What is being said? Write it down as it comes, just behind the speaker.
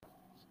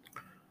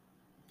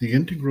The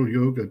integral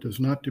yoga does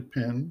not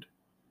depend,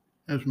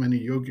 as many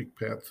yogic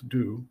paths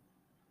do,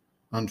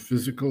 on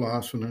physical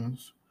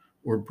asanas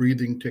or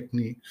breathing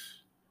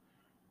techniques,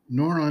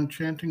 nor on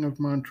chanting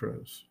of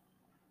mantras,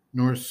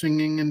 nor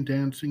singing and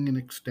dancing in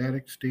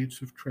ecstatic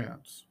states of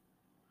trance,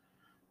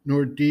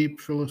 nor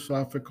deep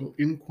philosophical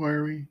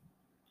inquiry,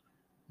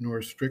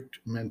 nor strict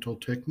mental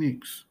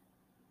techniques.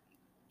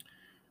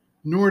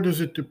 Nor does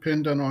it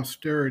depend on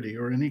austerity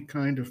or any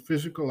kind of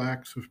physical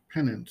acts of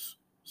penance,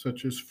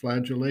 such as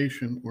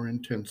flagellation or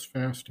intense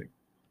fasting.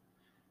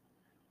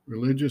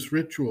 Religious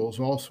rituals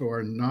also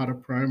are not a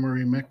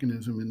primary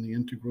mechanism in the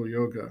integral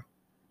yoga.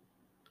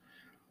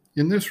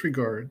 In this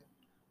regard,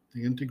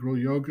 the integral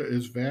yoga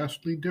is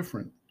vastly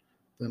different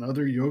than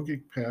other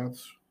yogic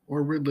paths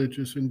or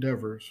religious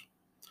endeavors,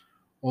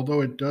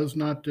 although it does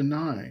not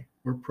deny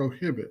or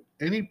prohibit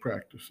any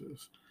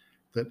practices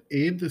that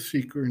aid the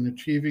seeker in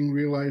achieving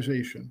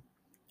realization,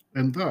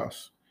 and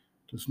thus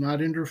does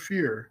not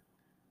interfere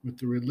with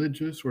the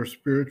religious or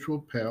spiritual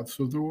paths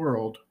of the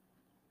world.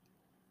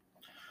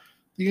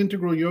 The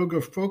integral yoga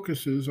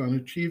focuses on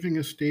achieving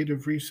a state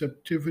of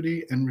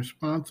receptivity and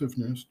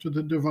responsiveness to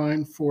the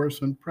divine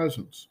force and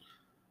presence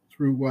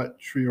through what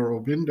Sri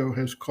Aurobindo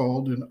has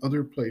called in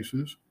other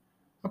places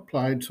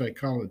applied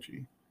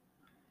psychology.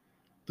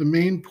 The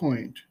main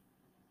point,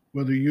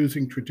 whether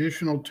using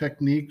traditional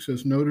techniques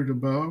as noted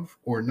above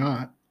or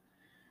not,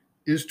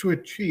 is to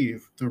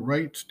achieve the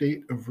right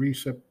state of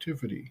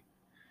receptivity,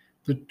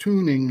 the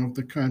tuning of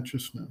the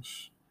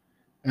consciousness,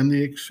 and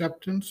the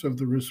acceptance of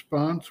the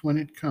response when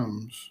it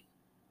comes.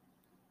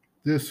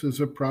 This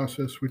is a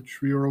process which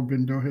Sri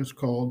Aurobindo has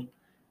called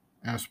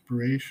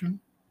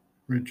aspiration,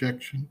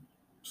 rejection,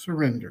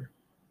 surrender.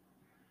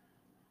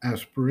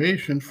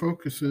 Aspiration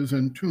focuses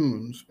and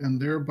tunes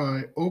and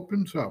thereby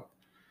opens up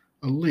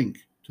a link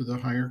to the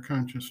higher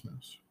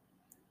consciousness.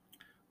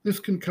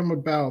 This can come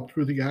about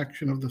through the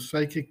action of the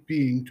psychic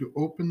being to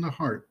open the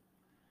heart,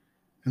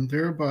 and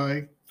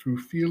thereby through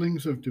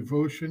feelings of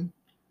devotion,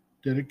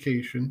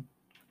 dedication,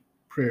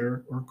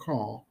 prayer, or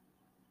call.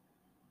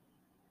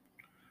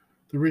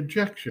 The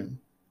rejection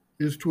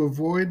is to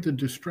avoid the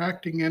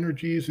distracting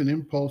energies and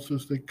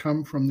impulses that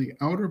come from the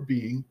outer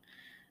being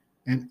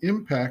and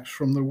impacts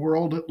from the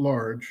world at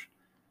large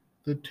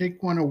that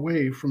take one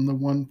away from the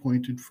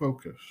one-pointed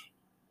focus.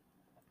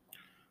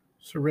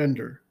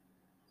 Surrender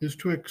is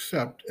to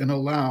accept and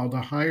allow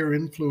the higher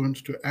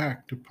influence to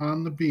act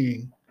upon the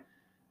being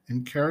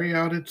and carry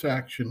out its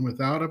action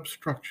without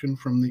obstruction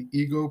from the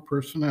ego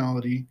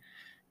personality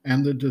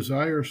and the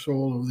desire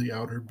soul of the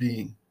outer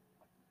being.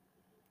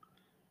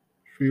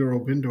 Sri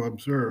Aurobindo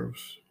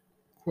observes,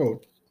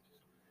 quote,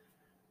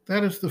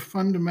 "That is the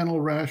fundamental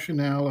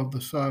rationale of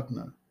the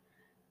sadhana.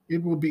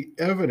 It will be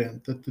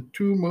evident that the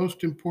two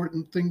most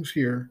important things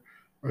here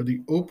are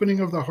the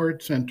opening of the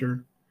heart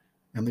center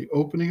and the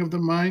opening of the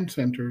mind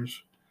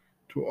centers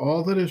to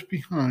all that is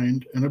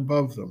behind and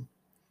above them.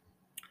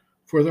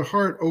 For the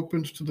heart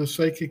opens to the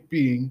psychic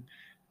being,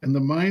 and the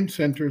mind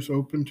centers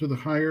open to the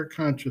higher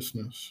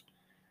consciousness,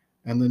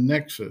 and the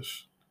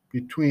nexus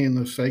between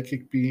the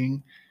psychic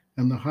being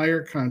and the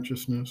higher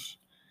consciousness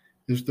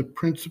is the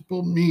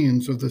principal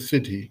means of the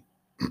siddhi.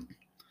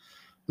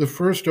 The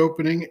first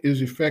opening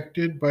is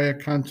effected by a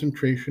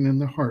concentration in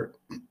the heart,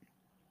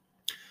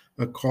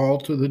 a call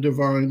to the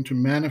divine to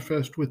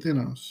manifest within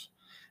us,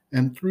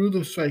 and through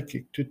the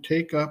psychic to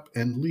take up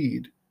and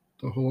lead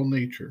the whole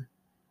nature.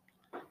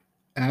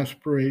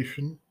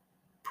 Aspiration,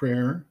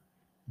 prayer,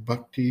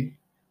 bhakti,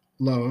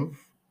 love,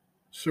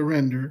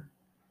 surrender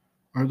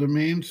are the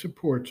main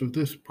supports of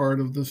this part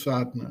of the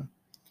sadhana,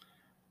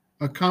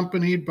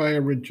 accompanied by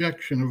a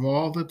rejection of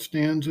all that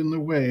stands in the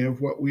way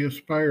of what we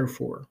aspire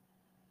for.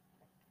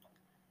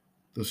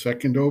 The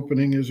second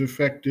opening is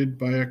effected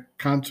by a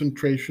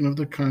concentration of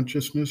the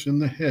consciousness in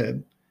the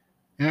head,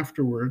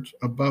 afterwards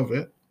above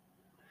it,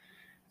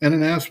 and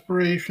an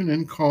aspiration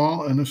and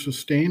call and a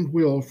sustained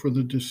will for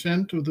the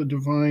descent of the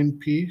divine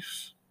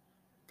peace,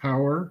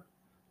 power,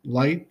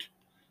 light,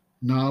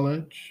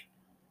 knowledge,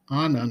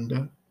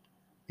 ananda,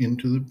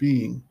 into the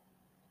being.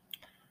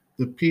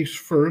 The peace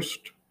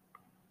first,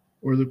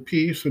 or the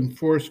peace and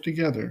force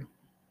together.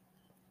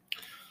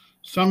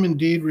 Some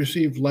indeed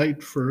receive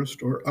light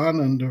first, or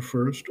ananda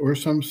first, or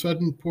some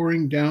sudden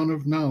pouring down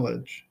of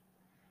knowledge.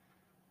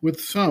 With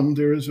some,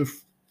 there is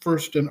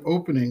first an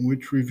opening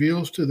which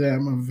reveals to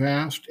them a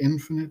vast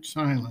infinite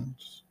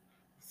silence,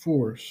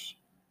 force,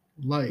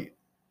 light,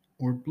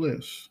 or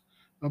bliss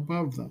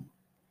above them.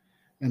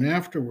 And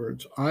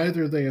afterwards,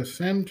 either they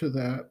ascend to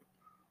that,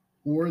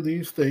 or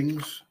these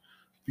things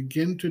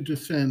begin to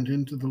descend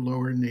into the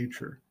lower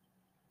nature.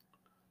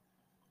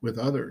 With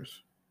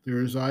others, there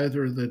is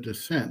either the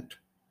descent,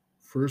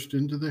 first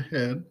into the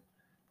head,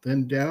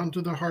 then down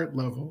to the heart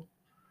level,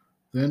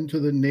 then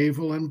to the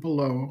navel and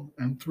below,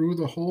 and through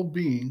the whole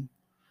being,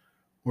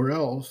 or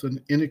else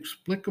an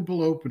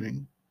inexplicable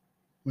opening,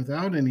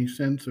 without any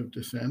sense of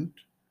descent,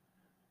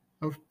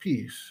 of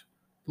peace,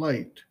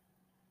 light,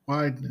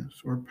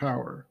 wideness, or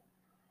power,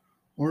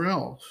 or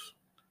else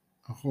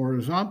a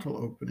horizontal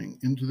opening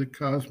into the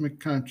cosmic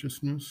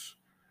consciousness,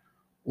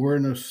 or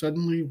in a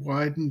suddenly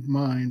widened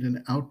mind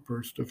an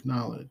outburst of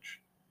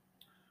knowledge.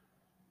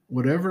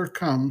 Whatever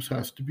comes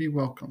has to be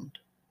welcomed,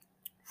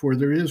 for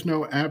there is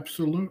no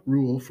absolute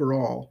rule for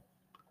all.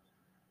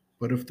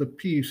 But if the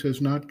peace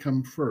has not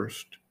come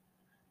first,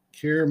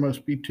 care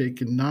must be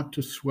taken not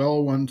to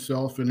swell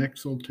oneself in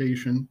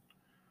exultation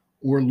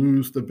or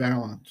lose the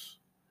balance.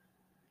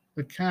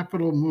 The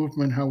capital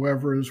movement,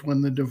 however, is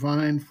when the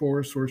divine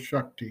force or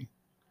Shakti,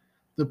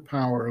 the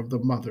power of the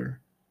mother,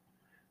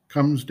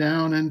 comes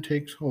down and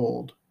takes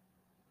hold.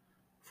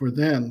 For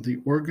then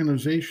the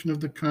organization of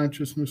the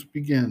consciousness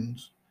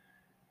begins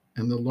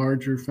and the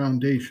larger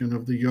foundation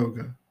of the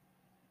yoga.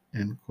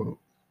 End quote.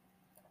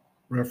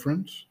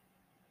 Reference,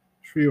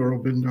 Sri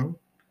Aurobindo,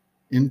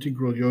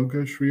 Integral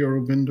Yoga, Sri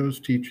Aurobindo's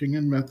Teaching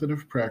and Method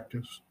of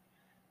Practice,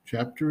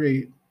 Chapter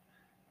 8,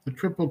 The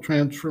Triple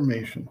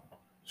Transformation,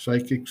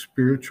 Psychic,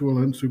 Spiritual,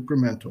 and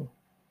Supramental.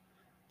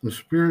 The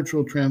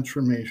Spiritual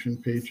Transformation,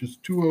 pages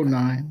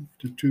 209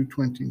 to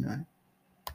 229.